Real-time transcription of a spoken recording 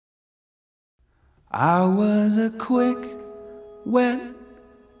I was a quick, wet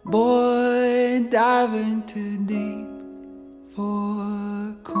boy diving too deep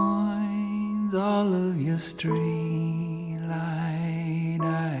for coins, all of your streetlight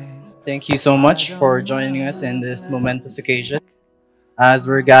eyes. Thank you so much for joining us in this momentous occasion as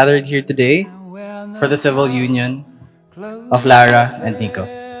we're gathered here today for the civil union of Lara and Nico.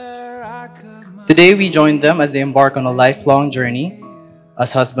 Today we join them as they embark on a lifelong journey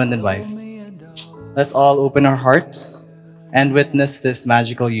as husband and wife. Let's all open our hearts and witness this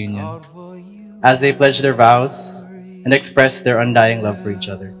magical union as they pledge their vows and express their undying love for each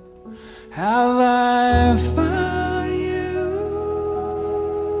other. Have I found you,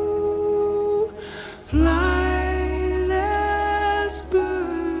 flightless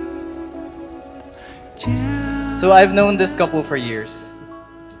bird? So I've known this couple for years.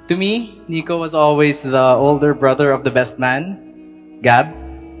 To me, Nico was always the older brother of the best man, Gab,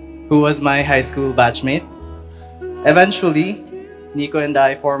 who was my high school batchmate. Eventually, Nico and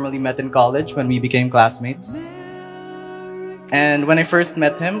I formally met in college when we became classmates. And when I first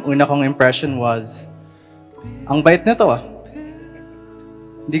met him, una kong impression was, ang bait nito ah.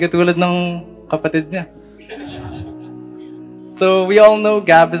 Hindi katulad ng kapatid niya. So we all know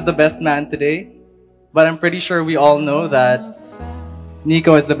Gab is the best man today, but I'm pretty sure we all know that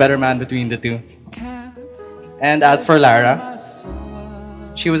Nico is the better man between the two. And as for Lara,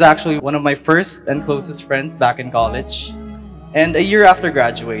 she was actually one of my first and closest friends back in college. And a year after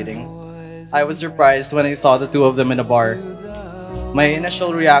graduating, I was surprised when I saw the two of them in a bar. My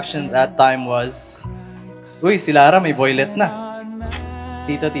initial reaction at that time was, uy, si Lara may boylet na.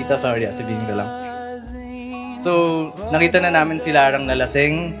 Tita, sorry, sabihin ko lang. So, nakita na namin si Larang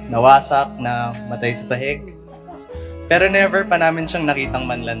nalasing, nawasak, na matay sa sahig. Pero never pa namin siyang nakitang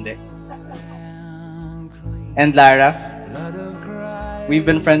manlandi. And Lara, we've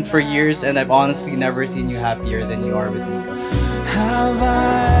been friends for years and I've honestly never seen you happier than you are with Nico. Have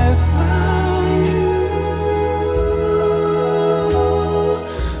I found you,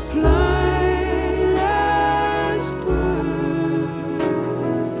 flightless bird,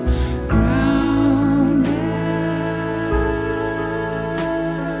 grounded,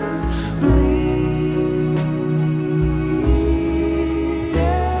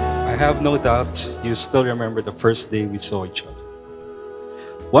 I have no doubt you still remember the first day we saw each other.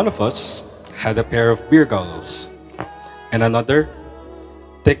 One of us had a pair of beer goggles, and another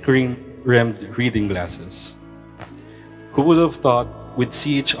thick rimmed reading glasses. Who would have thought we'd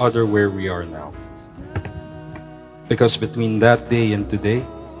see each other where we are now? Because between that day and today,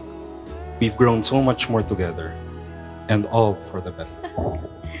 we've grown so much more together, and all for the better.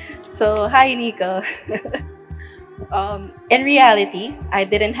 So, hi, Nico. In reality, I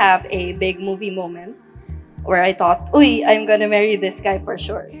didn't have a big movie moment where I thought, uy, I'm gonna marry this guy for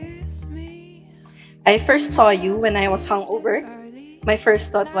sure. I first saw you when I was hungover. My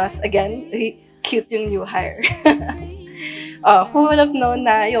first thought was, again, uy, cute yung new hire. Who would have known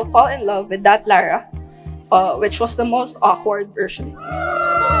na you'll fall in love with that Lara, which was the most awkward version.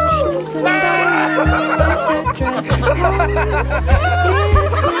 I'm sorry!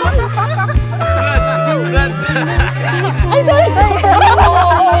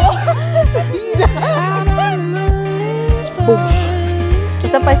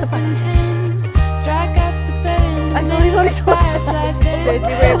 Isa pa. Ay,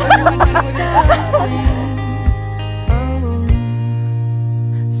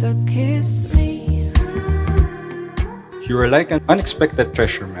 So kiss me. You were like an unexpected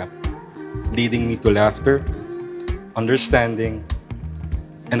treasure map, leading me to laughter, understanding,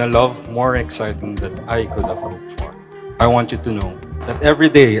 and a love more exciting than I could have hoped for. I want you to know that every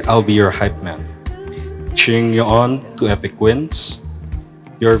day I'll be your hype man, cheering you on to epic wins.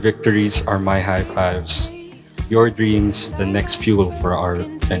 Your victories are my high fives. Your dreams, the next fuel for our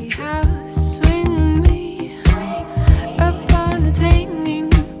adventure.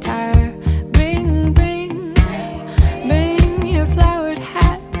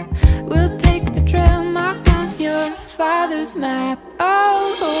 Map.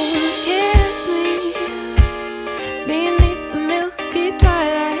 Oh, kiss me beneath the milky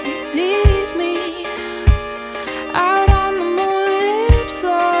twilight. Leave me out on the moonlit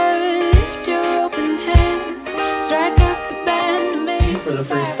floor. Lift your open hand, strike up the band. For the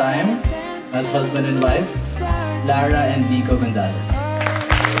first time, as husband and wife, Lara and Nico Gonzalez.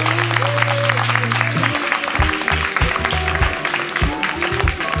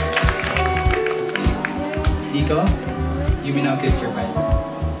 Nico, you may now kiss your bride.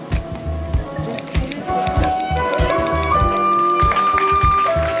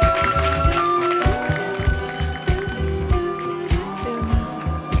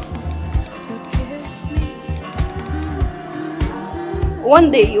 So kiss one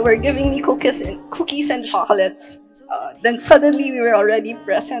day you were giving me cookies and chocolates. Then suddenly we were already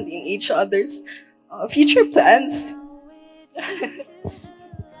present in each other's future plans.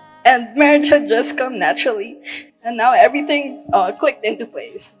 And marriage had just come naturally. And now everything clicked into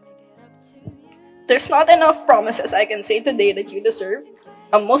place. There's not enough promises I can say today that you deserve.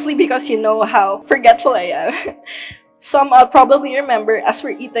 Mostly because you know how forgetful I am. Some I'll probably remember as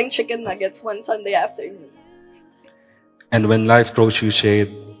we're eating chicken nuggets one Sunday afternoon. And when life throws you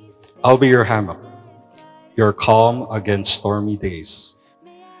shade, I'll be your hammock, your calm against stormy days.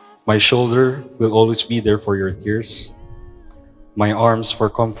 My shoulder will always be there for your tears, my arms for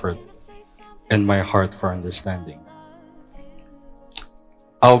comfort, and my heart for understanding.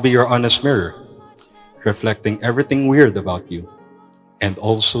 I'll be your honest mirror, reflecting everything weird about you, and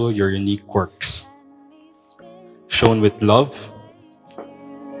also your unique quirks, shown with love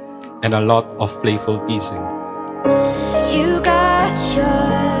and a lot of playful teasing. You got your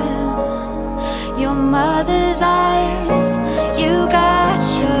mother's eyes. You got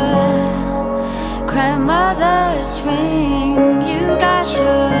your grandmother's ring. You got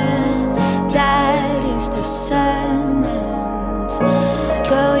your daddy's discernment.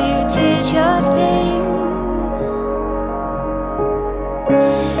 Girl, you did your thing.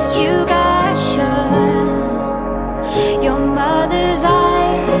 You got your mother's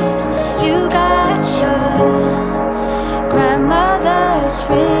eyes. You got your grandmother's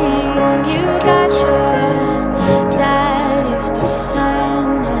ring. You got your daddy's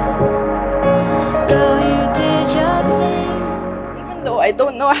discernment. Girl, you did your thing. Even though I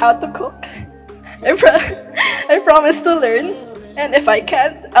don't know how to cook, I promise to learn. And if I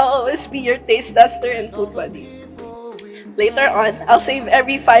can't, I'll always be your taste tester and food buddy. Later on, I'll save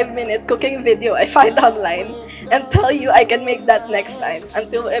every 5-minute cooking video I find online and tell you I can make that next time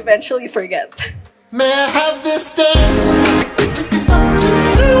until we eventually forget. May I have this dance?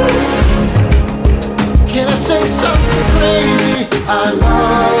 Can I say something crazy? I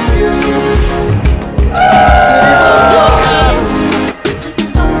love you. Give me all your hands.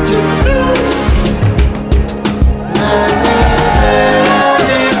 Let me stand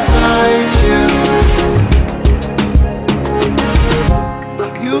inside you.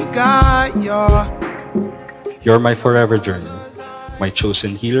 You've got You're my forever journey, my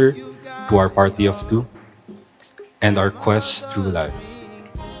chosen healer to our party of two, and our quest through life.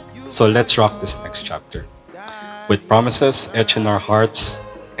 So let's rock this next chapter with promises etched in our hearts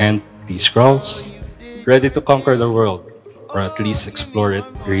and these scrolls, ready to conquer the world, or at least explore it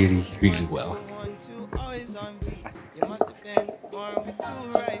really, really well.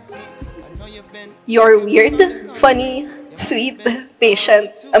 You're weird, funny, sweet,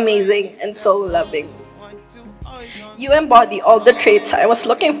 patient, amazing, and so loving. You embody all the traits I was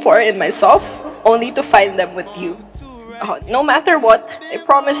looking for in myself, only to find them with you. No matter what, I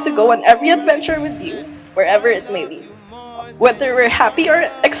promise to go on every adventure with you, wherever it may lead. Whether we're happy or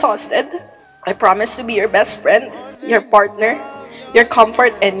exhausted, I promise to be your best friend, your partner, your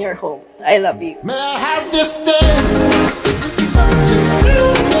comfort, and your home. I love you. May I have this dance?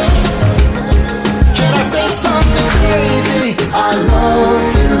 Can I say something crazy? I love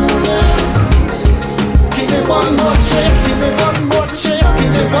you. Give me one more chance, give me one more chance.